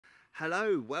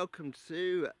Hello, welcome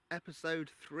to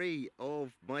episode 3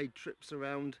 of my trips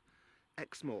around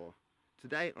Exmoor.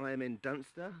 Today I am in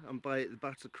Dunster. I'm by the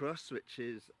Buttercross, which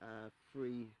is a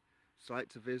free site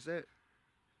to visit.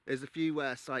 There's a few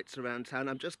sites around town.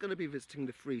 I'm just going to be visiting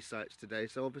the free sites today.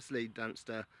 So obviously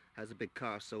Dunster has a big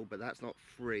castle, but that's not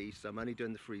free, so I'm only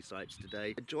doing the free sites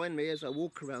today. Join me as I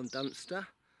walk around Dunster,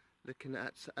 looking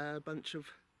at a bunch of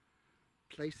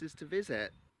places to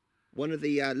visit. One of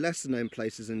the lesser known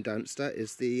places in Dunster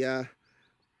is the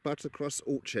Buttercross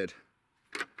Orchard.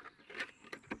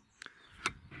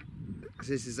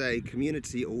 This is a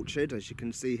community orchard, as you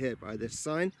can see here by this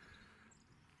sign,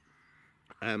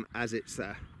 as it's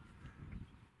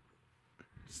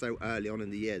so early on in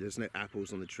the year, there's no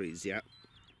apples on the trees yet.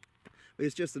 But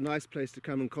it's just a nice place to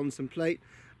come and contemplate.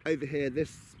 Over here,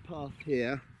 this path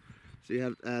here, so you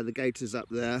have the gate is up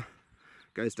there,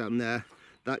 goes down there,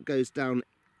 that goes down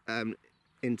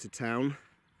into town.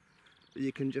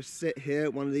 You can just sit here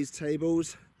at one of these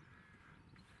tables,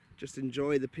 just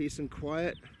enjoy the peace and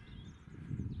quiet.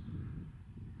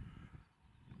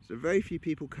 So very few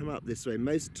people come up this way.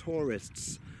 Most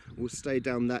tourists will stay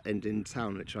down that end in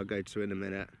town, which I'll go to in a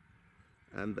minute.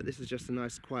 But this is just a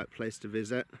nice quiet place to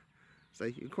visit. So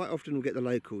you quite often will get the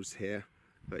locals here,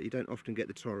 but you don't often get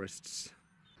the tourists.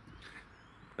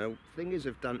 The thing is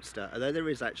with Dunster, although there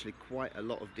is actually quite a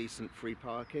lot of decent free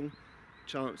parking,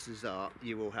 chances are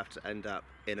you will have to end up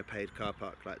in a paid car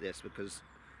park like this, because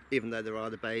even though there are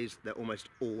the bays, they're almost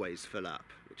always full up,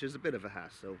 which is a bit of a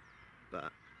hassle,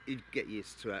 but you get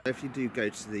used to it. If you do go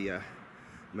to the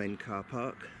main car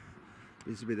park,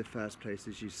 these will be the first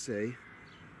places you see.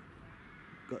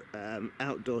 Got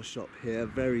outdoor shop here,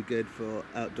 very good for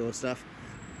outdoor stuff.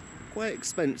 Quite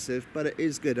expensive, but it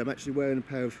is good. I'm actually wearing a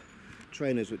pair of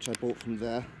trainers which I bought from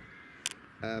there,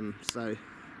 so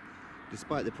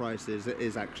despite the prices it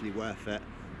is actually worth it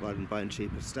rather than buying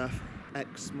cheaper stuff.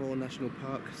 Exmoor National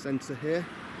Park Centre here,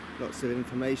 lots of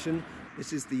information.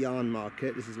 This is the yarn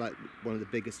market. This is like one of the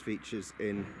biggest features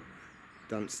in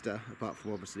Dunster, apart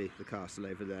from obviously the castle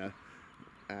over there.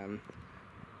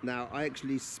 Now I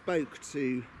actually spoke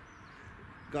to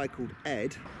a guy called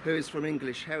Ed, who is from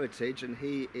English Heritage, and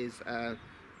he is a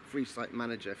free site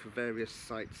manager for various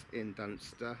sites in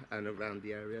Dunster and around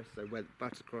the area. So where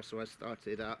Buttercross, where I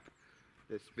started up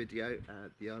this video,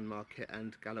 the yarn market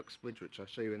and Gallocks Bridge, which I'll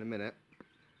show you in a minute.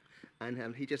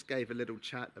 And he just gave a little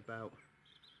chat about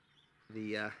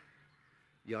the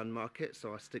yarn market,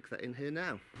 so I'll stick that in here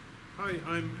now. Hi,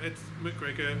 I'm Ed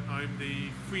McGregor. I'm the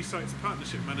Free Sites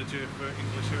Partnership Manager for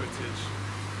English Heritage.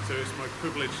 So it's my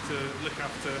privilege to look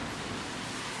after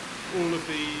all of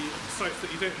the sites that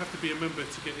you don't have to be a member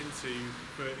to get into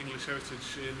for English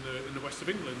Heritage in the west of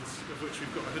England, of which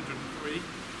we've got 103.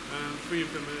 3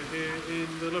 of them are here in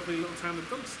the lovely little town of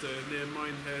Dunster, near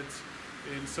Minehead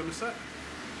in Somerset.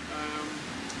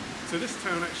 So this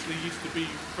town actually used to be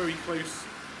very close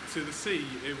to the sea.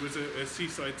 It was a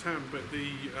seaside town, but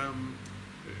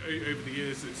over the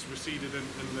years it's receded, and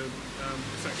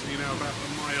it's actually now about a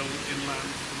mile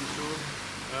inland from the shore.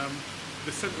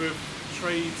 The centre of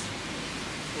trade,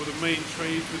 or the main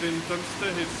trade within Dunster,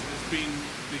 has been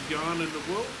the yarn and the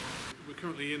wool. We're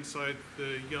currently inside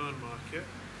the yarn market,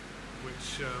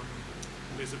 which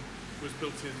was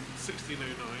built in 1609.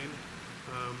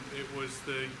 It was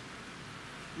the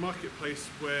marketplace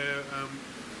where,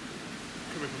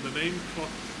 coming from the name,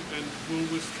 cloth and wool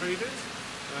was traded.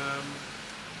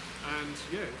 And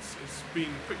yeah, it's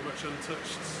been pretty much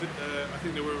untouched. I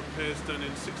think there were repairs done in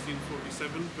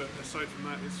 1647, but aside from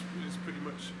that, it's pretty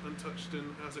much untouched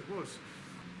and as it was.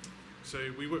 So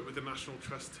we work with the National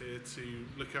Trust here to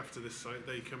look after this site.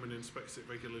 They come and inspect it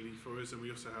regularly for us, and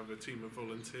we also have a team of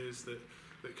volunteers that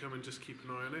come and just keep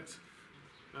an eye on it.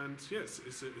 And yes,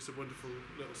 it's a wonderful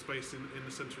little space in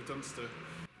the centre of Dunster.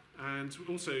 And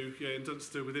also, yeah, in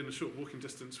Dunster, within a short walking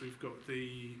distance, we've got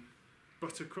the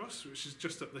Buttercross, which is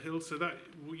just up the hill. So that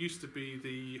used to be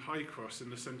the High Cross in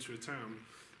the centre of town.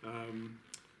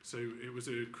 So it was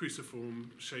a cruciform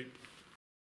shape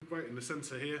right in the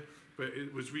centre here, but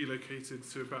it was relocated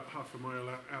to about half a mile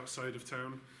outside of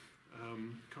town.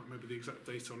 Can't remember the exact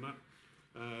date on that.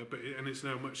 And it's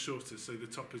now much shorter, so the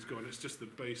top is gone. It's just the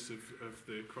base of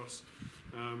the cross,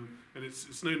 and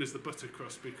it's known as the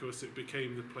Buttercross because it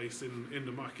became the place in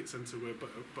the market centre where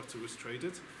butter was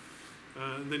traded.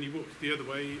 And then you walk the other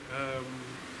way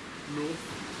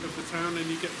north of the town, and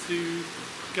you get to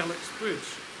Gallocks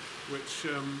Bridge, which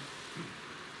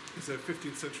is a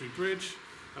 15th century bridge.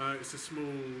 It's a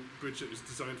small bridge that was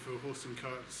designed for horse and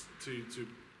carts to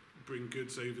bring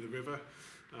goods over the river.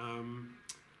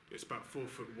 It's about 4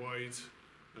 foot wide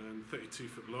and 32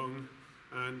 foot long.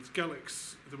 And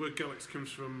Galax, the word Galax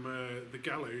comes from the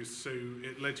gallows, so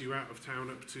it led you out of town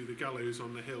up to the gallows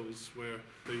on the hills where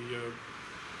the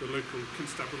local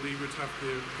constabulary would have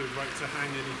the right to hang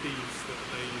any thieves that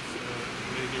they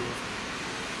knew of.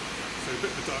 So a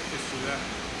bit of a dark history there.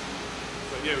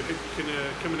 But yeah, we hope you can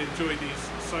come and enjoy these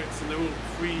sites, and they're all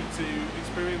free to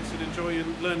experience and enjoy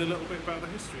and learn a little bit about the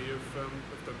history of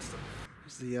Dunster.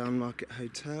 It's the Yarn Market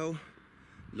Hotel.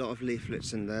 A lot of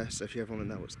leaflets in there, so if you ever want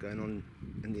to know what's going on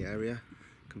in the area,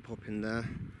 you can pop in there,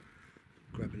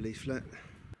 grab a leaflet.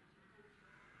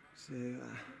 So,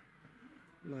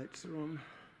 lights are on.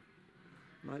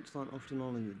 Lights aren't often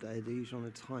on in the day, they're usually on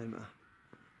a timer.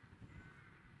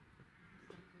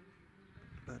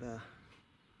 But they're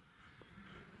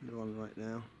on right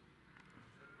now.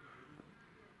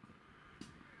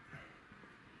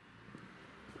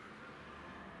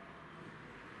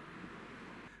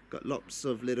 Got lots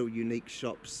of little unique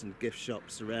shops and gift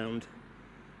shops around.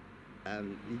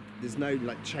 There's no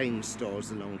like chain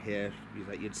stores along here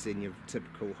like you'd see in your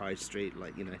typical high street,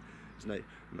 like, you know, there's no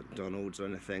McDonald's or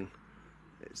anything.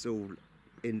 It's all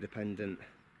independent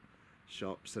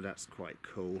shops, so that's quite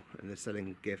cool, and they're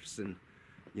selling gifts and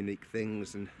unique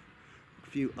things, and a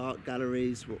few art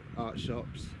galleries, art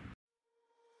shops.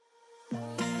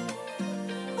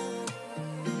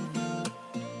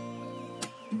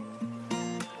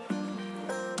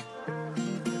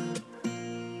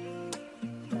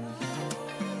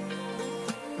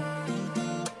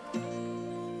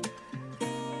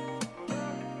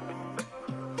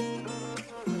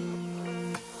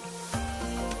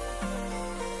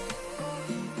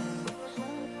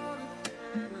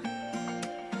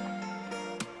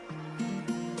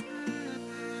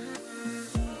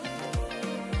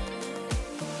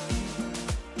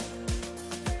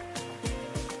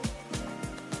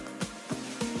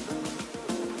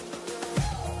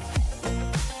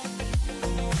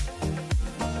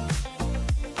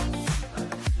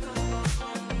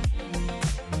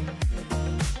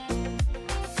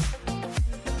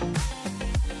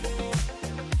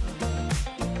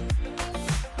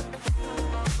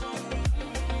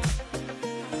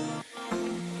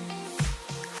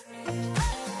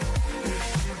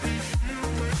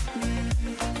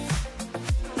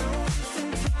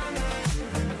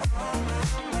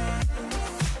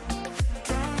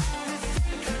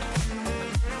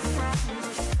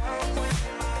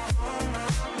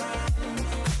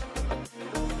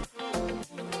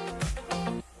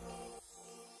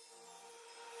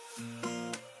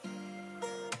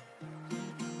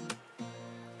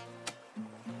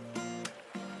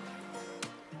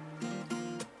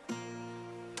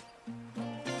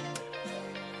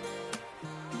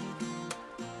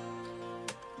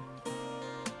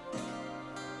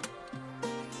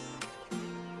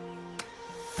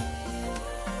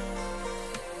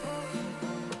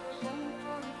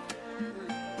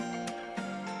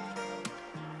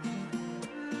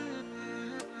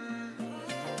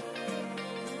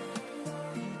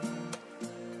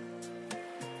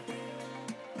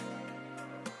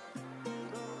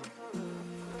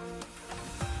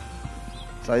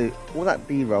 So all that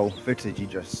B-roll footage you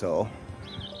just saw,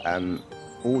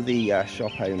 all the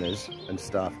shop owners and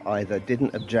staff either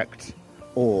didn't object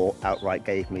or outright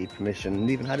gave me permission and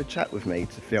even had a chat with me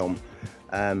to film.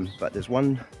 But there's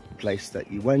one place that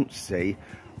you won't see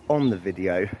on the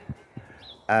video,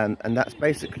 and that's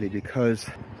basically because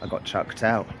I got chucked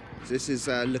out. So this is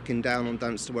looking down on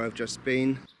Dunster where I've just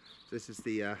been. This is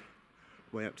the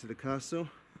way up to the castle.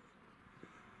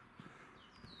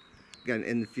 Again,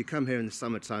 if you come here in the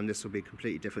summertime, this will be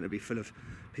completely different. It'll be full of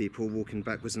people walking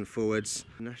backwards and forwards.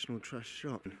 National Trust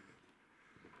shop.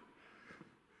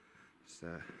 It's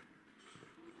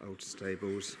old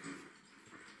stables.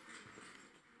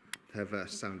 They have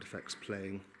sound effects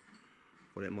playing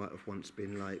what it might have once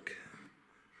been like.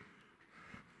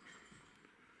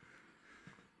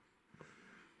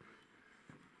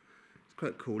 It's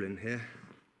quite cool in here.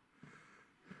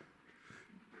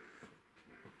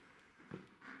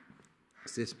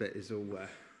 This bit is all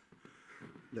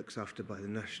looks after by the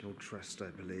National Trust, I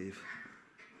believe.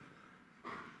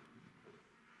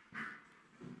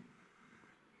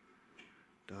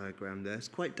 Diagram there. It's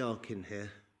quite dark in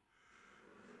here,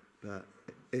 but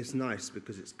it's nice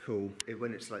because it's cool.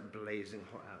 When it's like blazing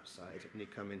hot outside and you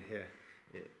come in here,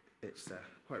 it's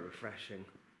quite refreshing.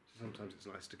 So sometimes it's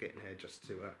nice to get in here just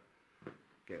to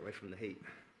get away from the heat.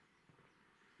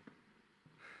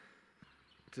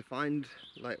 To find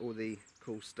like all the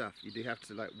cool stuff, you do have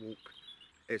to like walk.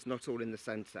 It's not all in the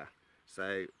centre,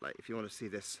 so like if you want to see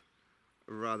this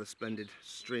rather splendid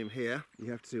stream here, you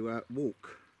have to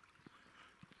walk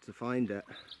to find it.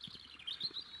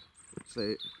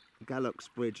 So Gallocks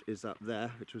Bridge is up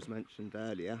there, which was mentioned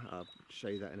earlier. I'll show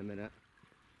you that in a minute.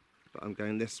 But I'm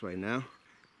going this way now.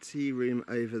 Tea room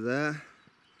over there.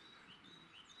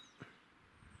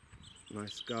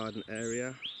 Nice garden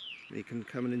area. You can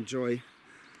come and enjoy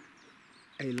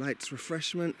a light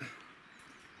refreshment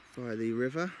by the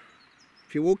river.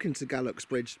 If you walk into Gallocks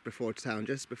Bridge before town,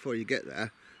 just before you get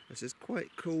there, there's this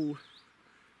quite cool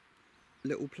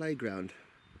little playground.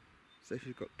 So if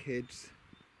you've got kids,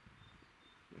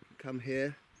 you can come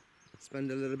here,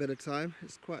 spend a little bit of time.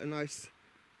 It's quite a nice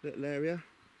little area.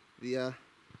 The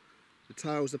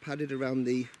tiles are padded around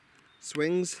the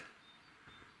swings,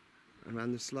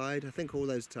 around the slide. I think all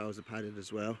those tiles are padded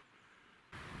as well.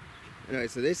 Anyway,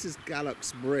 so this is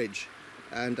Gallocks Bridge,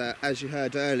 and as you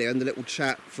heard earlier in the little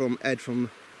chat from Ed from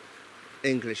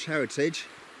English Heritage,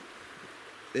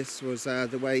 this was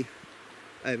the way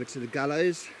over to the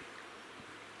gallows.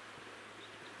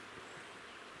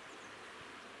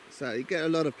 So you get a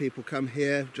lot of people come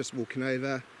here, just walking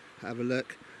over, have a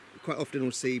look. Quite often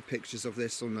we'll see pictures of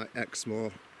this on like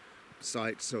Exmoor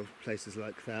sites or places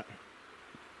like that.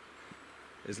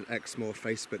 There's an Exmoor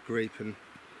Facebook group and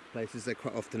places they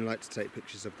quite often like to take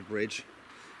pictures of the bridge.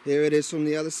 Here it is from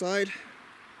the other side.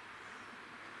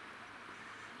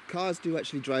 Cars do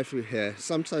actually drive through here.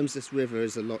 Sometimes this river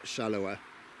is a lot shallower,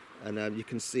 and you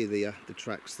can see the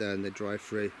tracks there, and they drive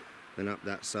through and up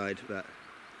that side, but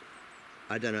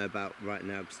I don't know about right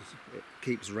now because it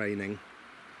keeps raining,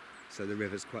 so the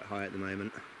river's quite high at the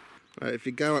moment. Right, if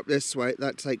you go up this way,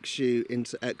 that takes you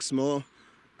into Exmoor,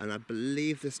 and I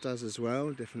believe this does as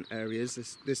well, different areas.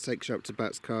 This takes you up to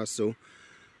Bats Castle,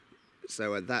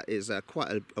 so that is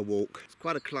quite a walk. It's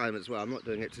quite a climb as well. I'm not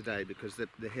doing it today because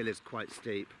the hill is quite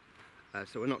steep,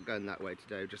 so we're not going that way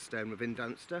today, we're just staying within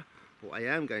Dunster. What I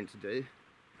am going to do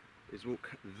is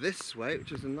walk this way,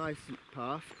 which is a nice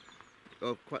path.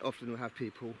 Well, quite often we'll have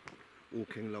people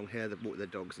walking along here, that walk their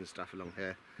dogs and stuff along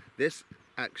here. This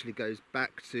actually goes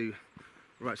back to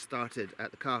where I started at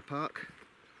the car park.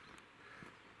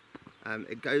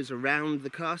 It goes around the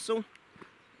castle,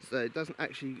 so it doesn't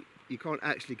actually, you can't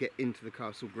actually get into the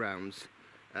castle grounds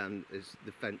as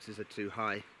the fences are too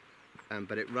high,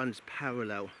 but it runs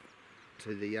parallel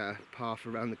to the path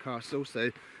around the castle.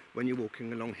 So when you're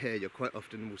walking along here, you quite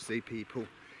often will see people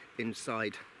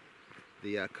inside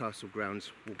the castle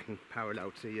grounds walking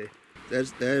parallel to you.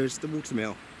 There's the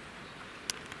watermill.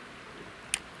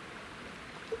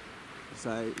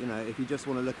 So, you know, if you just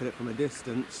want to look at it from a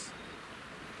distance,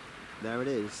 there it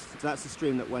is. So that's the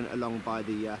stream that went along by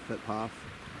the footpath.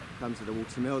 Comes to the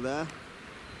watermill there.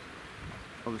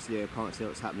 Obviously you can't see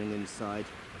what's happening inside.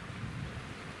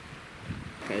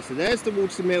 Okay, so there's the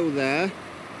watermill there.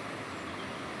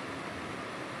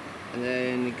 And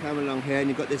then you come along here and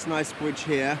you've got this nice bridge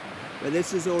here. But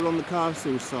this is all on the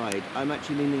castle side. I'm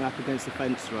actually leaning up against the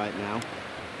fence right now.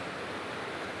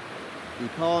 You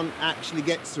can't actually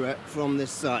get to it from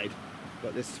this side.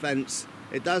 Got this fence.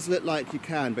 It does look like you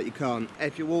can, but you can't.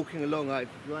 If you're walking along, like,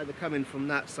 you're either coming from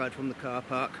that side from the car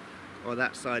park or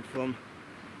that side from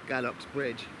Gallocks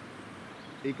Bridge.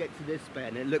 You get to this bit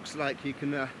and it looks like you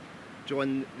can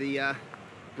join the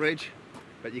bridge,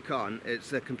 but you can't.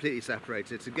 It's completely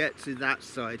separated. To get to that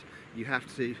side, you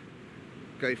have to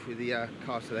go through the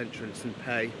castle entrance and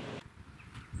pay.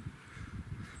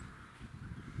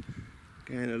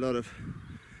 Again, a lot of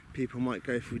people might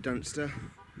go through Dunster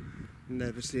and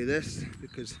never see this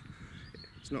because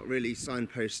it's not really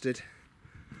signposted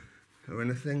or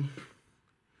anything.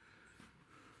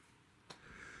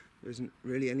 There isn't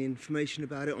really any information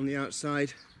about it on the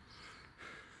outside,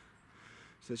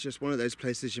 so it's just one of those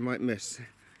places you might miss.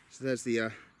 So there's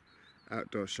the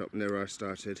outdoor shop near where I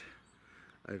started,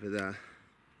 over there.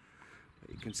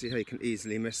 You can see how you can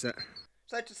easily miss it.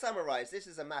 So to summarise, this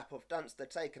is a map of Dunster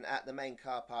taken at the main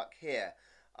car park here.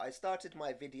 I started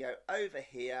my video over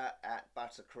here at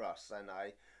Buttercross and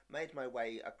I made my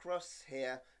way across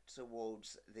here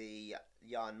towards the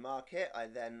yarn market. I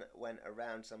then went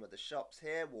around some of the shops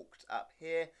here, walked up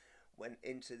here, went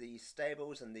into the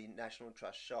stables and the National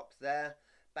Trust shop there,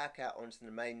 back out onto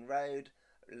the main road,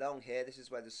 along here, this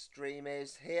is where the stream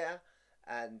is here,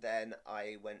 and then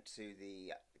I went to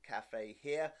the cafe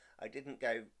here. I didn't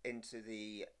go into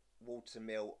the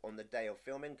watermill on the day of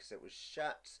filming because it was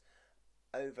shut.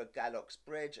 Over Gallocks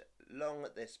Bridge, along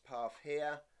this path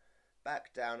here,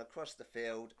 back down across the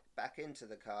field, back into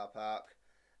the car park,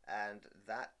 and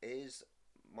that is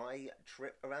my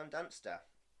trip around Dunster.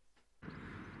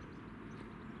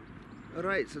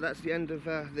 Alright, so that's the end of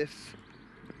this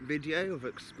video of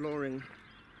exploring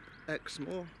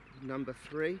Exmoor, number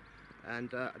 3.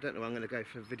 And I don't know when I'm going to go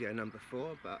for video number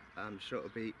 4, but I'm sure it'll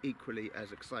be equally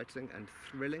as exciting and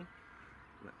thrilling.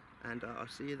 And I'll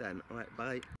see you then. Alright,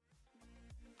 bye.